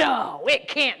 what? No, it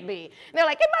can't be. And they're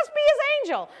like, it must be his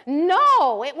angel.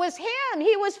 No, it was him.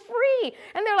 He was free.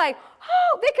 And they're like,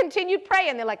 oh, they continued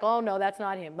praying. They're like, oh, no, that's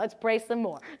not him. Let's pray some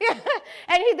more.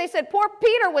 And they said, poor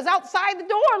Peter was outside the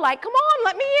door like, come on,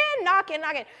 let me in, knocking.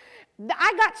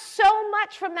 I got so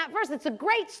much from that verse. It's a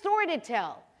great story to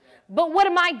tell. But what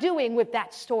am I doing with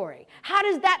that story? How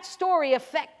does that story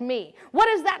affect me? What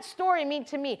does that story mean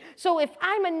to me? So if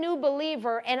I'm a new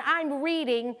believer and I'm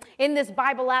reading in this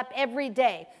Bible app every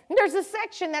day, there's a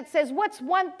section that says, what's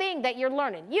one thing that you're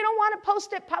learning? You don't want to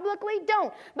post it publicly?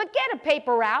 Don't. But get a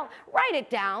paper out, write it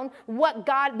down, what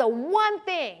God, the one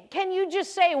thing. Can you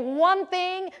just say one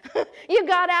thing you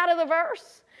got out of the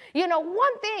verse? You know,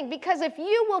 one thing, because if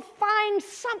you will find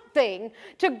something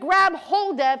to grab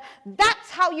hold of, that's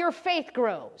how your faith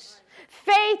grows.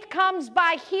 Faith comes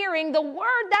by hearing the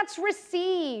word that's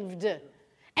received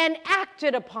and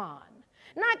acted upon.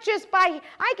 Not just by,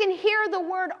 I can hear the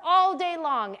word all day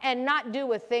long and not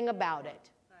do a thing about it.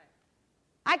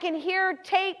 I can hear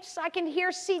tapes, I can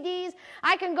hear CDs,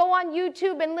 I can go on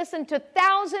YouTube and listen to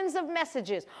thousands of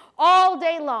messages all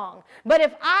day long. But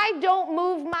if I don't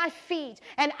move my feet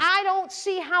and I don't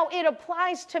see how it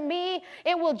applies to me,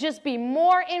 it will just be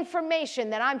more information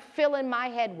that I'm filling my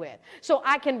head with. So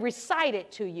I can recite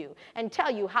it to you and tell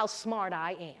you how smart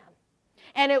I am.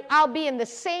 And I'll be in the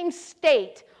same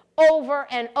state over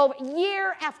and over,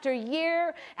 year after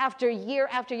year after year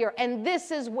after year. And this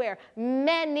is where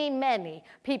many, many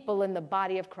people in the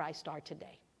body of Christ are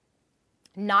today.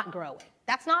 Not growing.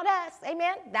 That's not us,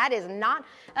 amen? That is not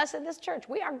us in this church.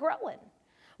 We are growing.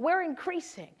 We're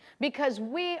increasing because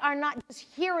we are not just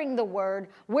hearing the word,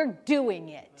 we're doing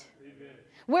it. Amen.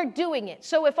 We're doing it.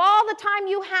 So if all the time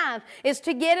you have is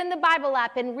to get in the Bible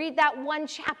app and read that one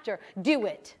chapter, do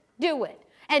it. Do it.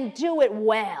 And do it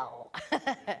well.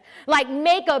 Like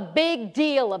make a big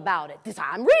deal about it.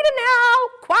 I'm reading now.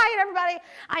 Quiet, everybody.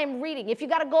 I am reading. If you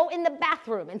got to go in the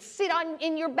bathroom and sit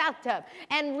in your bathtub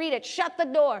and read it, shut the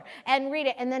door and read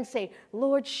it, and then say,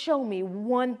 Lord, show me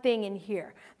one thing in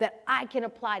here that I can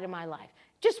apply to my life.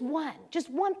 Just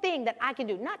one thing that I can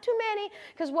do. Not too many,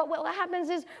 because what happens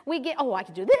is we get, oh, I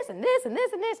can do this and this and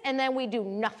this and this, and then we do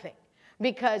nothing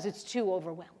because it's too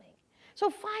overwhelming. So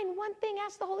find one thing,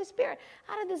 ask the Holy Spirit,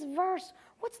 out of this verse,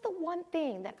 what's the one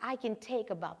thing that I can take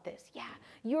about this? Yeah,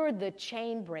 you're the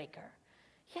chain breaker.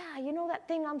 Yeah, you know that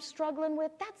thing I'm struggling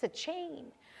with? That's a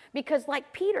chain. Because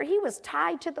like Peter, he was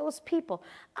tied to those people.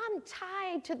 I'm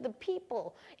tied to the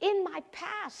people in my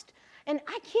past. And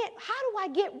I can't, how do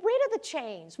I get rid of the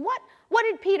chains? What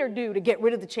did Peter do to get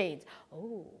rid of the chains?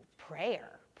 Oh,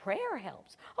 prayer. Prayer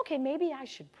helps. Okay, maybe I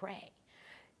should pray.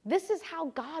 This is how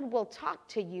God will talk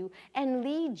to you and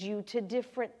lead you to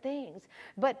different things.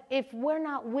 But if we're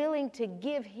not willing to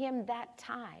give him that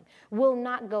time, we'll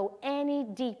not go any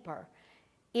deeper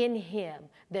in him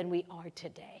than we are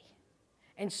today.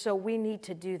 And so we need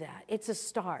to do that. It's a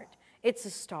start. It's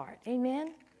a start.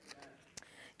 Amen?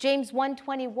 James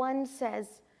 1:21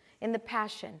 says in the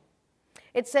Passion,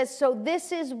 it says, so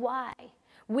this is why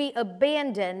we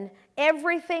abandon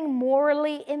everything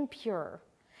morally impure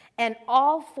and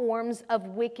all forms of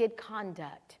wicked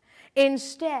conduct.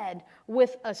 Instead,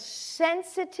 with a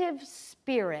sensitive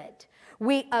spirit,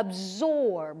 we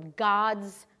absorb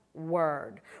God's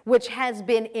word, which has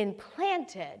been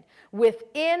implanted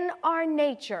within our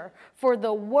nature, for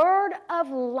the word of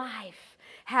life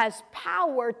has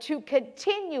power to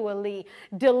continually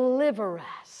deliver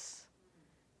us.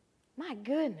 My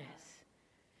goodness.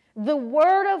 The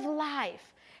word of life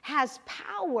has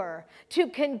power to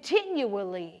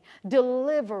continually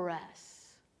deliver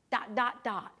us, ...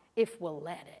 if we'll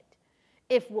let it,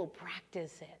 if we'll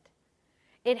practice it.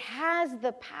 It has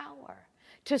the power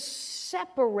to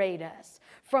separate us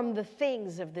from the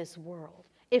things of this world,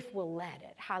 if we'll let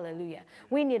it. Hallelujah.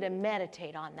 We need to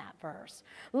meditate on that verse.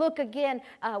 Look again,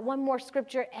 one more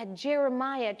scripture at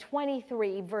Jeremiah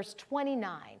 23, verse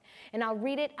 29, and I'll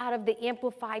read it out of the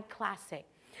Amplified Classic.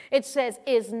 It says,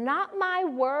 is not my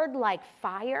word like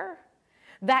fire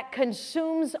that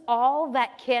consumes all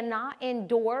that cannot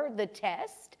endure the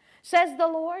test, says the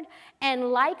Lord, and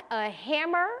like a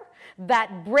hammer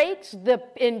that breaks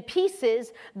in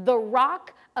pieces the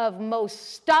rock of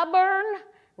most stubborn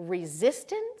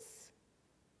resistance?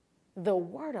 The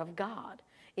word of God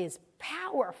is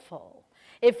powerful.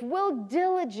 If we'll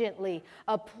diligently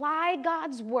apply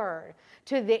God's word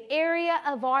to the area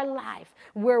of our life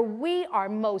where we are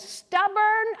most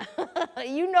stubborn,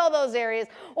 you know those areas,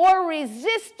 or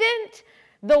resistant,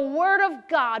 the word of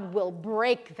God will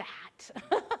break that.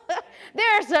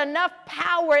 There's enough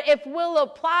power if we'll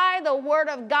apply the word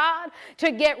of God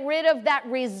to get rid of that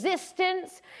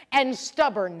resistance and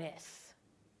stubbornness.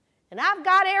 And I've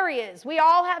got areas, we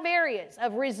all have areas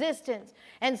of resistance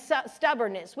and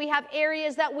stubbornness. We have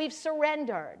areas that we've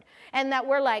surrendered and that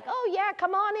we're like, oh yeah,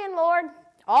 come on in, Lord.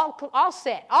 All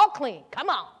set, all clean, come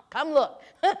on. Come look.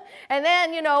 And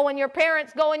then, you know, when your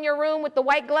parents go in your room with the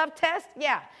white glove test,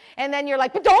 yeah. And then you're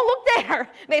like, but don't look there.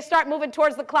 They start moving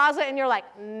towards the closet and you're like,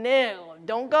 no,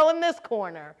 don't go in this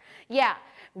corner. Yeah,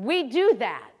 we do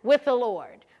that with the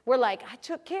Lord. We're like, I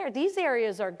took care. These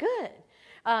areas are good.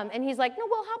 And he's like, no,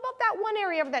 well, how about that one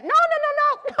area over there? No.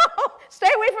 Stay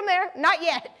away from there. Not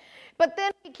yet. But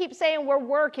then he keeps saying, we're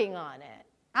working on it.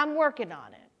 I'm working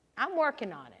on it. I'm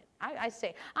working on it. I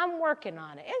say, I'm working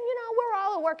on it. And, you know, we're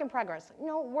all a work in progress. You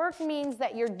know, work means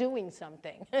that you're doing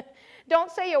something.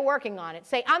 Don't say you're working on it.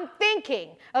 Say, I'm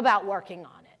thinking about working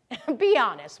on it. Be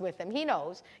honest with him. He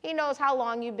knows. He knows how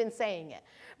long you've been saying it.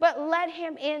 But let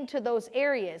him into those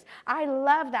areas. I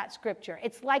love that scripture.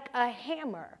 It's like a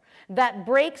hammer that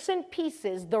breaks in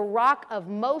pieces the rock of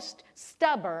most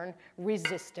stubborn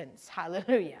resistance.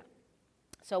 Hallelujah.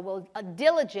 So we'll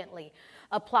diligently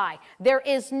apply. There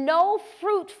is no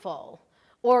fruitful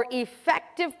or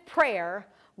effective prayer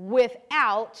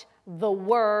without the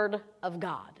Word of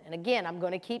God. And again, I'm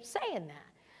going to keep saying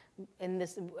that in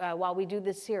this while we do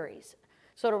this series.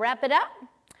 So to wrap it up,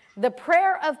 the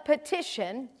prayer of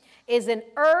petition is an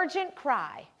urgent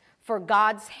cry for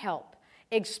God's help,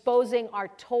 exposing our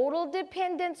total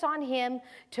dependence on Him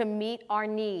to meet our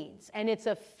needs. And it's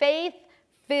a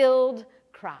faith-filled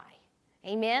cry.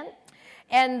 Amen?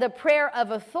 And the prayer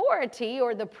of authority,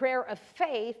 or the prayer of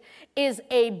faith, is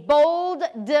a bold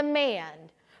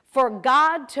demand for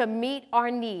God to meet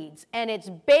our needs. And it's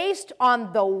based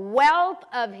on the wealth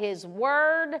of His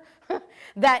Word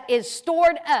that is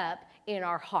stored up in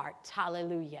our hearts.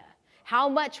 Hallelujah. How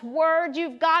much Word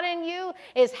you've got in you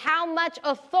is how much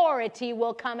authority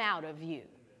will come out of you.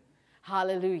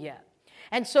 Hallelujah.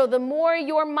 And so the more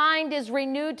your mind is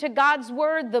renewed to God's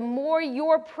Word, the more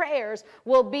your prayers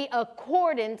will be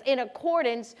in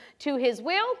accordance to His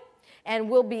will, and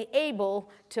will be able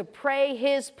to pray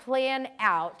His plan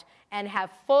out and have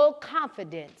full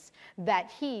confidence that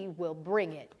He will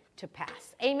bring it to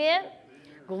pass. Amen?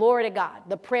 Glory to God.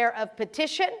 The prayer of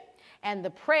petition and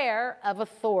the prayer of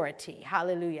authority.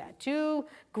 Hallelujah. Two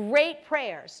great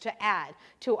prayers to add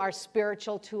to our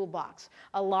spiritual toolbox,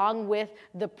 along with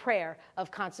the prayer of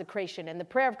consecration. And the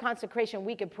prayer of consecration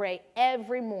we could pray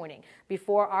every morning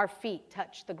before our feet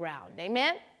touch the ground.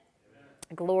 Amen?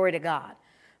 Amen. Glory to God.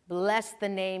 Bless the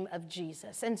name of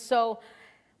Jesus. And so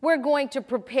we're going to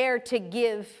prepare to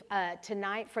give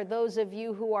tonight. For those of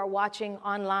you who are watching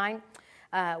online,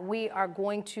 we are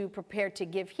going to prepare to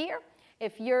give here.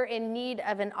 If you're in need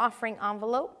of an offering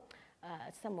envelope,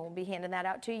 someone will be handing that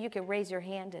out to you. You can raise your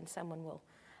hand and someone will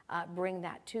bring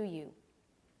that to you.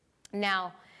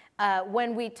 Now,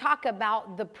 when we talk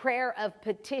about the prayer of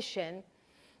petition,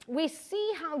 we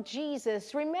see how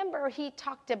Jesus, remember, he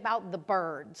talked about the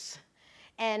birds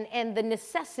and the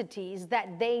necessities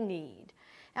that they need.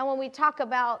 And when we talk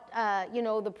about,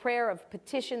 the prayer of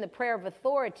petition, the prayer of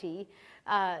authority,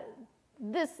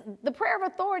 the prayer of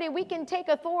authority, we can take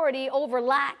authority over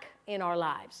lack in our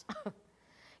lives.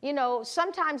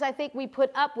 Sometimes I think we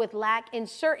put up with lack in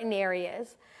certain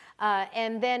areas,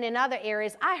 and then in other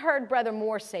areas. I heard Brother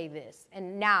Moore say this,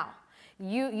 and now,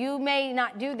 you may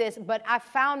not do this, but I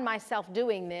found myself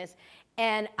doing this,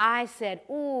 and I said,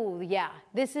 ooh, yeah,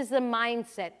 this is a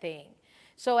mindset thing.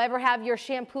 So ever have your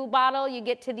shampoo bottle, you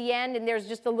get to the end and there's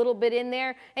just a little bit in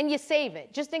there and you save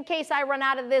it. Just in case I run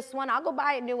out of this one, I'll go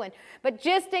buy a new one. But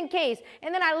just in case.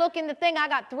 And then I look in the thing, I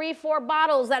got 3-4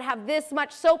 bottles that have this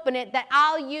much soap in it that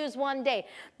I'll use one day.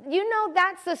 You know,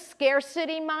 that's a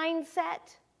scarcity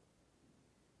mindset.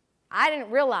 I didn't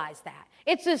realize that.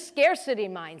 It's a scarcity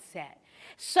mindset.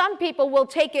 Some people will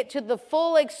take it to the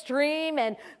full extreme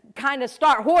and kind of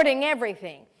start hoarding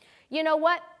everything. You know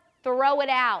what? Throw it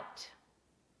out.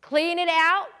 Clean it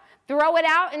out, throw it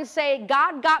out, and say,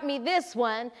 God got me this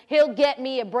one, He'll get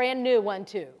me a brand new one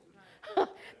too.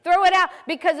 Throw it out,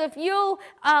 because if you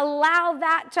allow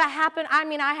that to happen,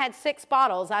 I had 6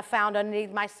 bottles I found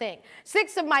underneath my sink.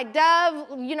 6 of my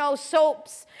Dove,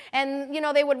 soaps, and,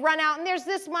 they would run out, and there's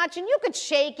this much, and you could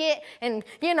shake it and,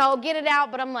 get it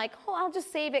out, but I'm like, I'll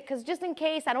just save it, because just in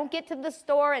case I don't get to the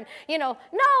store, and,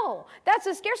 no, that's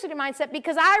a scarcity mindset,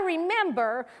 because I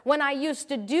remember when I used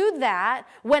to do that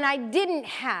when I didn't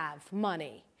have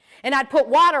money. And I'd put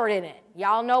water in it.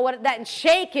 Y'all know what that, and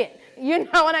shake it. You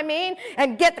know what I mean?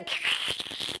 And get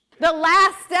the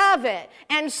last of it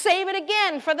and save it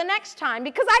again for the next time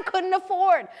because I couldn't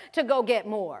afford to go get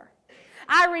more.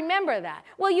 I remember that.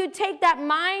 Well, you take that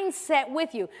mindset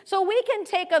with you. So we can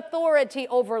take authority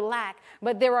over lack,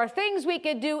 but there are things we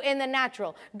could do in the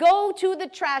natural. Go to the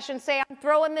trash and say, I'm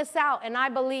throwing this out, and I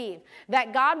believe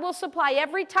that God will supply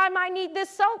every time I need this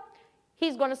soap.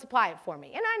 He's going to supply it for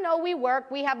me. And I know we work,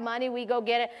 we have money, we go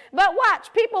get it. But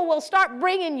watch, people will start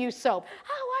bringing you soap.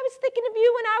 Oh, I was thinking of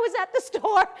you when I was at the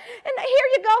store. And here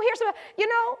you go, here's some. You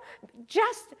know,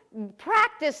 just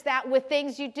practice that with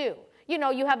things you do. You know,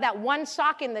 you have that one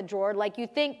sock in the drawer, like you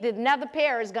think another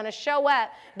pair is going to show up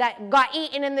that got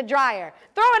eaten in the dryer.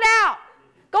 Throw it out.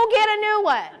 Go get a new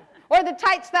one. Or the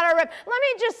tights that are ripped. Let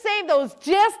me just save those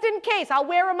just in case. I'll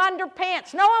wear them under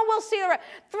pants. No one will see the rip.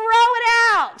 Throw it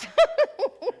out.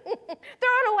 Throw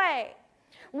it away.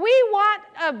 We want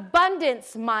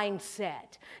abundance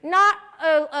mindset, not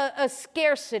a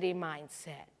scarcity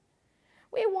mindset.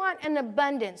 We want an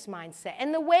abundance mindset.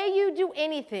 And the way you do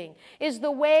anything is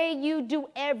the way you do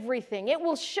everything. It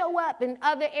will show up in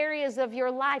other areas of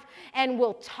your life and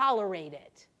will tolerate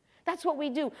it. That's what we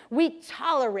do. We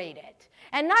tolerate it.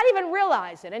 And not even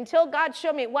realize it until God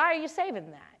showed me, why are you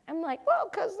saving that? I'm like, well,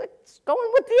 because it's going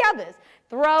with the others.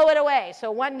 Throw it away.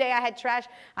 So one day I had trash.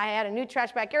 I had a new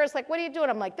trash back here. It's like, what are you doing?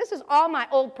 I'm like, this is all my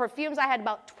old perfumes. I had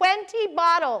about 20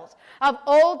 bottles of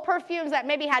old perfumes that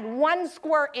maybe had one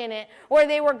squirt in it, or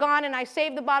they were gone, and I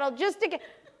saved the bottle just to get,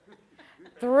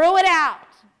 threw it out.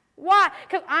 Why?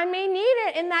 Because I may need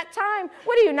it in that time.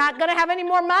 What are you, not going to have any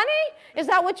more money? Is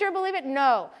that what you're believing?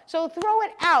 No. So throw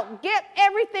it out. Get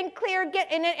everything clear.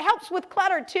 And it helps with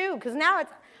clutter too, because now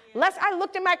it's less. I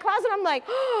looked in my closet. I'm like,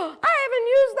 oh, I haven't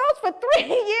used those for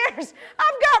 3 years.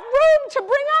 I've got room to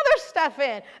bring other stuff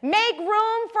in. Make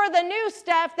room for the new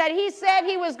stuff that he said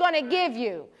he was going to give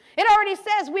you. It already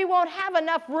says we won't have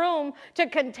enough room to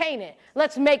contain it.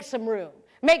 Let's make some room.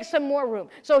 Make some more room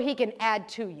so he can add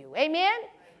to you. Amen?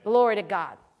 Glory to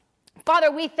God.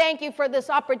 Father, we thank you for this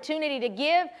opportunity to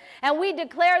give, and we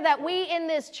declare that we in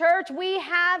this church, we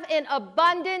have an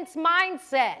abundance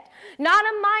mindset, not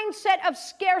a mindset of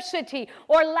scarcity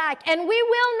or lack, and we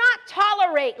will not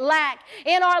tolerate lack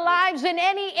in our lives in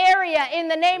any area in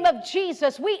the name of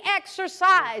Jesus. We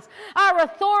exercise our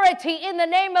authority in the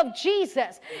name of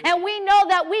Jesus, and we know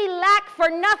that we lack for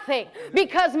nothing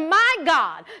because my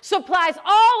God supplies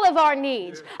all of our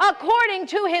needs according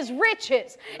to his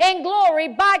riches in glory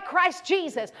by Christ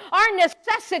Jesus. Our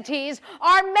necessities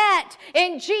are met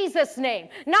in Jesus' name,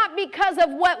 not because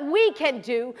of what we can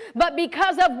do, but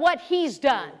because of what he's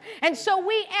done. And so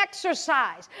we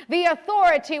exercise the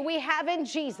authority we have in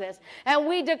Jesus, and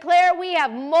we declare we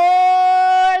have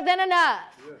more than enough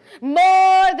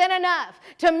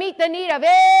to meet the need of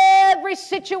every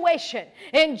situation.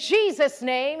 In Jesus'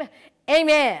 name,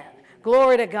 amen.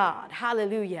 Glory to God.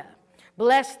 Hallelujah.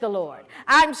 Bless the Lord.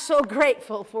 I'm so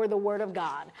grateful for the word of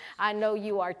God. I know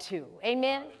you are too.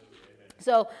 Amen.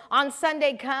 So on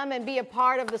Sunday, come and be a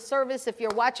part of the service. If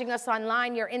you're watching us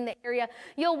online, you're in the area,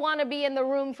 you'll want to be in the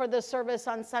room for the service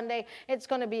on Sunday. It's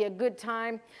going to be a good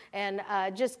time. And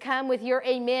just come with your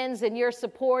amens and your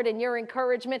support and your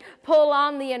encouragement. Pull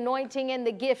on the anointing and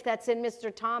the gift that's in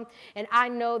Mr. Tom. And I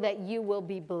know that you will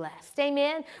be blessed.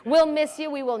 Amen. We'll miss you.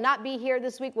 We will not be here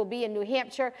this week. We'll be in New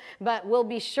Hampshire. But we'll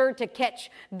be sure to catch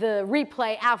the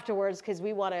replay afterwards because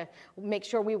we want to make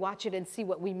sure we watch it and see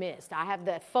what we missed. I have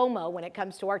the FOMO when it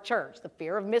comes to our church, the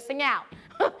fear of missing out.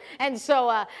 And so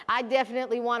I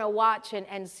definitely want to watch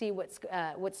and see what's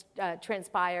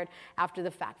transpired after the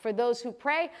fact. For those who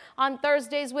pray on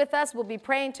Thursdays with us, we'll be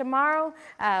praying tomorrow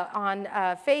on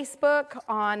Facebook,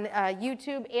 on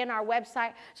YouTube, and our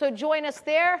website. So join us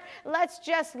there. Let's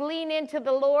just lean into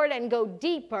the Lord and go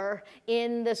deeper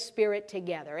in the Spirit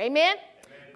together. Amen?